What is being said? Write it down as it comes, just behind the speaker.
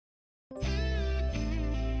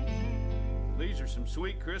These are some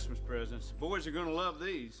sweet Christmas presents. The boys are gonna love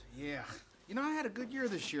these. Yeah. You know, I had a good year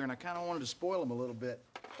this year, and I kind of wanted to spoil them a little bit.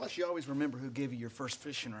 Plus, you always remember who gave you your first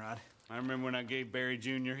fishing rod. I remember when I gave Barry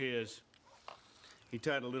Jr. his. He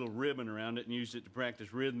tied a little ribbon around it and used it to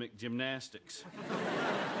practice rhythmic gymnastics.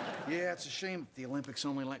 Yeah, it's a shame that the Olympics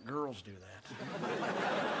only let girls do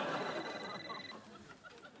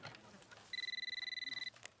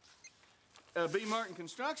that. B. Martin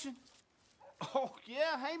Construction? Oh,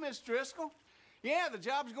 yeah. Hey, Miss Driscoll. Yeah, the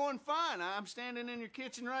job's going fine. I'm standing in your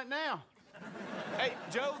kitchen right now. Hey,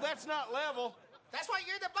 Joe, that's not level. That's why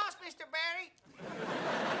you're the boss, Mr. Barry.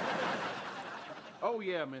 Oh,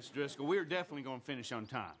 yeah, Miss Driscoll. We're definitely going to finish on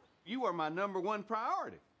time. You are my #1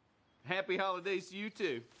 priority. Happy holidays to you,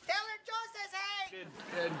 too. Tell her Joe says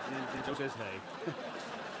hey. Joe says hey.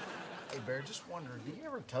 Hey, Barry, just wondering, do you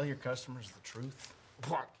ever tell your customers the truth?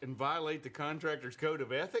 What, and violate the contractor's code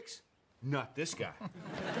of ethics? Not this guy.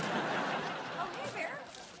 Oh, hey, Bear.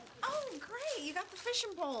 Oh, great. You got the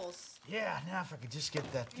fishing poles. Yeah, now if I could just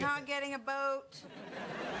get that... Not getting a boat.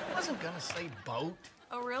 I wasn't gonna say boat.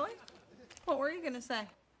 Oh, really? What were you gonna say?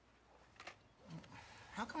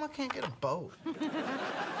 How come I can't get a boat?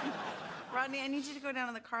 Rodney, I need you to go down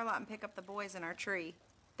to the car lot and pick up the boys in our tree.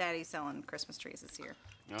 Daddy's selling Christmas trees this year.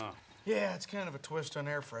 Oh. Yeah, it's kind of a twist on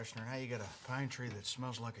air freshener. How you got a pine tree that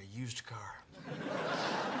smells like a used car?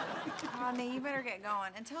 Rodney, you better get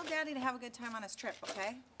going. And tell Daddy to have a good time on his trip,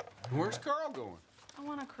 okay? Where's Carl going? I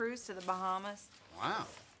want a cruise to the Bahamas. Wow.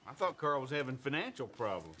 I thought Carl was having financial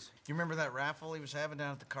problems. You remember that raffle he was having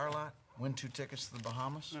down at the car lot? Win 2 tickets to the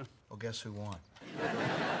Bahamas? Yeah. Well, guess who won?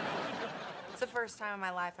 It's the first time in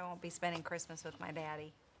my life I won't be spending Christmas with my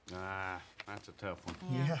daddy. Ah, that's a tough one.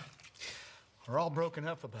 Yeah. We're all broken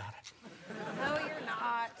up about it. No, you're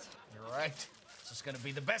not. You're right. This is gonna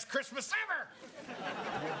be the best Christmas ever!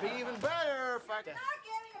 It'd be even better if I could... Not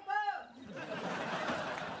getting a boat!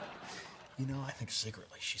 You know, I think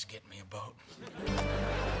secretly she's getting me a boat.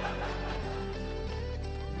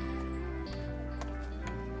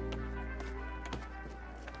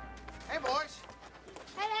 Hey, boys.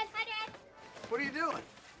 Hi, Dad. Hi, Dad. What are you doing?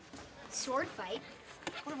 Sword fight.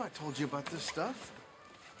 What have I told you about this stuff?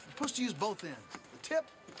 You're supposed to use both ends, the tip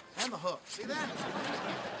and the hook. See that?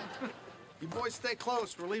 You boys stay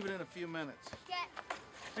close. We're leaving in a few minutes. Get.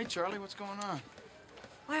 Hey, Charlie, what's going on?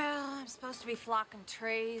 Well, I'm supposed to be flocking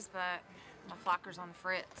trees, but my flocker's on the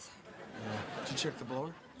fritz. Did you check the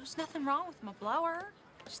blower? There's nothing wrong with my blower.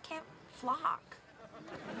 I just can't flock.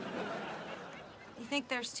 You think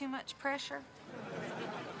there's too much pressure?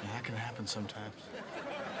 Yeah, that can happen sometimes.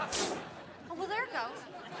 Oh, well, there it goes.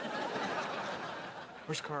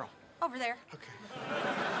 Where's Carl? Over there. Okay.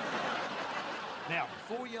 Now,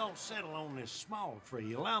 before y'all settle on this small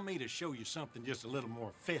tree, allow me to show you something just a little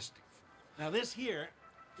more festive. Now, this here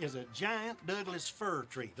is a giant Douglas fir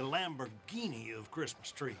tree, the Lamborghini of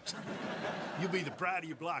Christmas trees. You'll be the pride of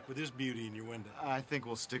your block with this beauty in your window. I think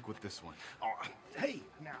we'll stick with this one. Oh, hey,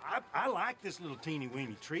 now, I like this little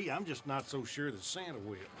teeny-weeny tree. I'm just not so sure that Santa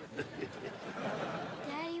will.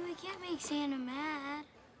 Daddy, we can't make Santa mad.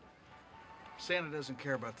 Santa doesn't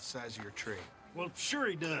care about the size of your tree. Well, sure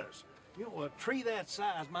he does. You know, a tree that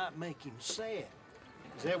size might make him sad.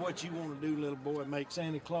 Is that what you want to do, little boy, make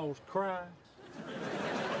Santa Claus cry?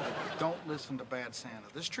 Don't listen to bad Santa.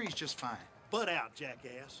 This tree's just fine. Butt out,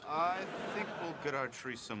 jackass. I think we'll get our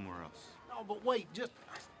tree somewhere else. No, but wait, just...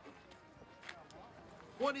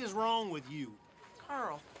 What is wrong with you?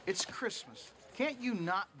 Carl, it's Christmas. Can't you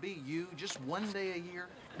not be you just one day a year?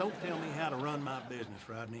 Don't tell me how to run my business,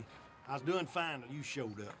 Rodney. I was doing fine till you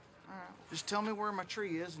showed up. All right. Just tell me where my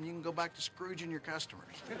tree is, and you can go back to Scrooging your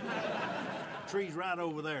customers. Tree's right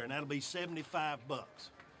over there, and that'll be $75.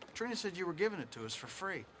 Trina said you were giving it to us for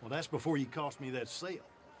free. Well, that's before you cost me that sale.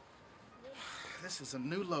 This is a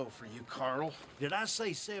new low for you, Carl. Did I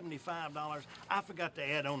say $75? I forgot to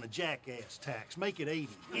add on the jackass tax. Make it 80.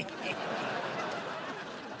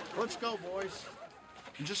 Let's go, boys.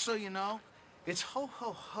 And just so you know, it's ho,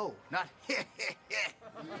 ho, ho, not heh, heh, heh.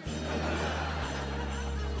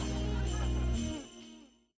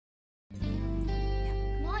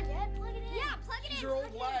 Come on, Dad, plug it in. Yeah, plug it in. These are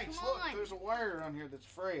old lights. Come Look, on. there's a wire on here that's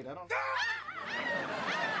frayed. I don't...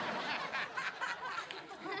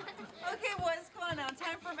 Okay, boys, come on now.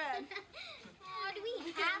 Time for bed. Oh, do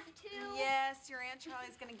we have to? Yes, your Aunt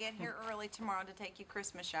Charlie's gonna get here early tomorrow to take you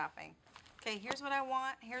Christmas shopping. Okay, here's what I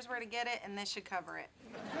want, here's where to get it, and this should cover it.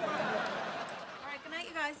 All right, good night,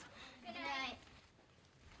 you guys. Good night.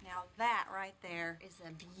 Now that right there is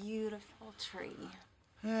a beautiful tree.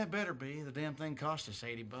 Yeah, it better be. The damn thing cost us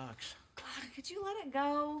 $80. God, could you let it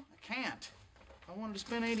go? I can't. I wanted to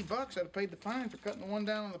spend 80 bucks. I'd have paid the fine for cutting the one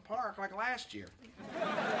down in the park like last year.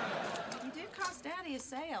 You did cost Daddy a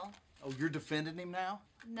sale. Oh, you're defending him now?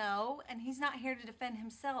 No, and he's not here to defend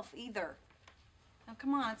himself either. Now,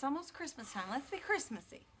 come on, it's almost Christmas time. Let's be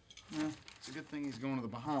Christmassy. Yeah, it's a good thing he's going to the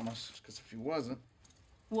Bahamas, because if he wasn't,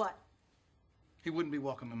 What? he wouldn't be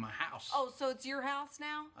welcome in my house. Oh, so it's your house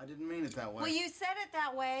now? I didn't mean it that way. Well, you said it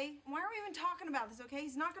that way. Why are we even talking about this, okay?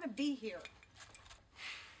 He's not gonna be here.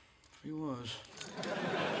 If he was.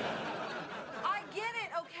 I get it,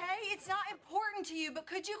 okay? It's not important to you, but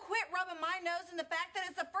could you quit rubbing my nose in the fact that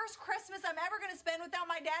it's the first Christmas I'm ever gonna spend without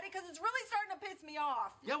my daddy? Because it's really starting to piss me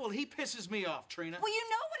off. Yeah, well, he pisses me off, Trina. Well, you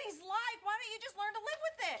know what he's like. Why don't you just learn to live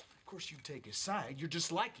with it? Of course, you take his side. You're just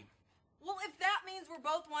like him. Well, if that means we're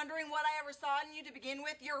both wondering what I ever saw in you to begin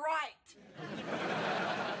with, you're right.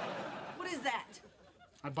 What is that?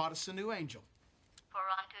 I bought us a new angel. For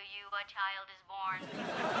unto you a child is born.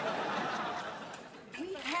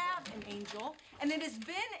 We have an angel, and it has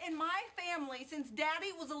been in my family since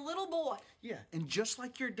Daddy was a little boy. Yeah, and just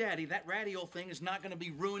like your daddy, that ratty old thing is not going to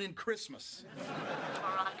be ruining Christmas. For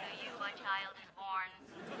unto you a child is born.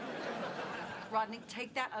 Rodney,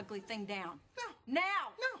 take that ugly thing down. No. Now!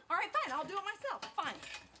 No. All right, fine, I'll do it myself. Fine.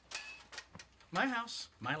 My house,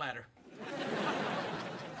 my ladder.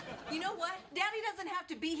 You know what? Daddy doesn't have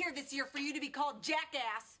to be here this year for you to be called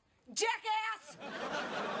jackass. Jackass!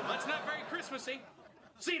 That's not very Christmassy.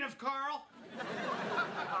 Seat of Carl. For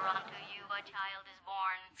unto you a child is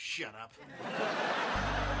born. Shut up.